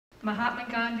Mahatma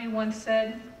Gandhi once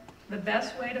said, "The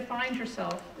best way to find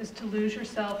yourself is to lose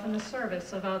yourself in the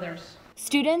service of others."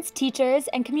 Students, teachers,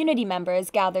 and community members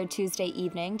gathered Tuesday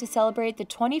evening to celebrate the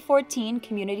 2014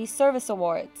 Community Service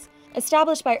Awards.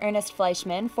 Established by Ernest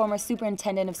Fleishman, former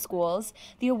Superintendent of Schools,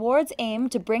 the awards aim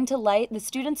to bring to light the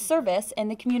students' service in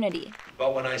the community.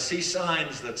 But when I see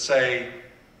signs that say,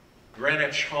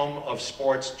 Greenwich, home of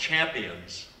sports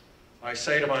champions, I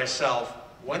say to myself,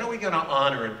 when are we going to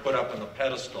honor and put up on the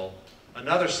pedestal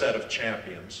another set of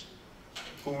champions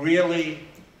who really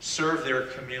serve their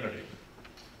community?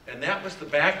 And that was the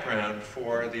background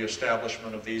for the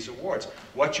establishment of these awards.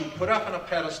 What you put up on a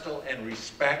pedestal and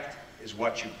respect is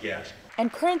what you get.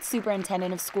 And current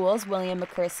Superintendent of Schools, William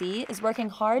McKersie, is working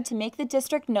hard to make the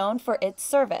district known for its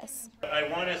service. I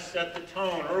want to set the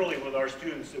tone early with our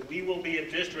students that we will be a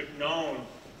district known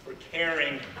for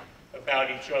caring about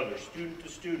each other, student to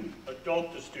student,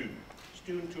 adult to student,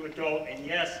 student to adult, and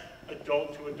yes,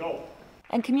 adult to adult.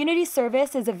 And community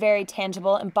service is a very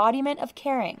tangible embodiment of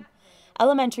caring.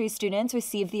 Elementary students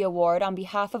receive the award on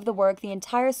behalf of the work the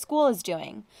entire school is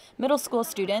doing. Middle school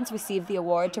students receive the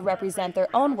award to represent their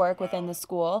own work within the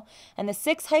school, and the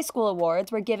 6 high school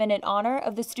awards were given in honor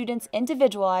of the students'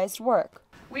 individualized work.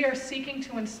 We are seeking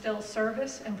to instill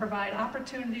service and provide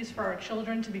opportunities for our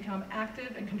children to become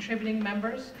active and contributing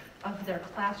members of their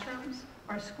classrooms,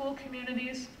 our school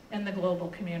communities, and the global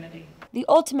community. The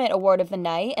ultimate award of the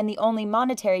night and the only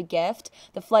monetary gift,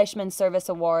 the Fleishman Service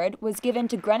Award, was given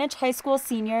to Greenwich High School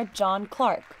senior John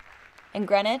Clark. In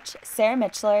Greenwich, Sarah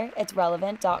Mitchler,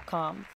 It'sRelevant.com.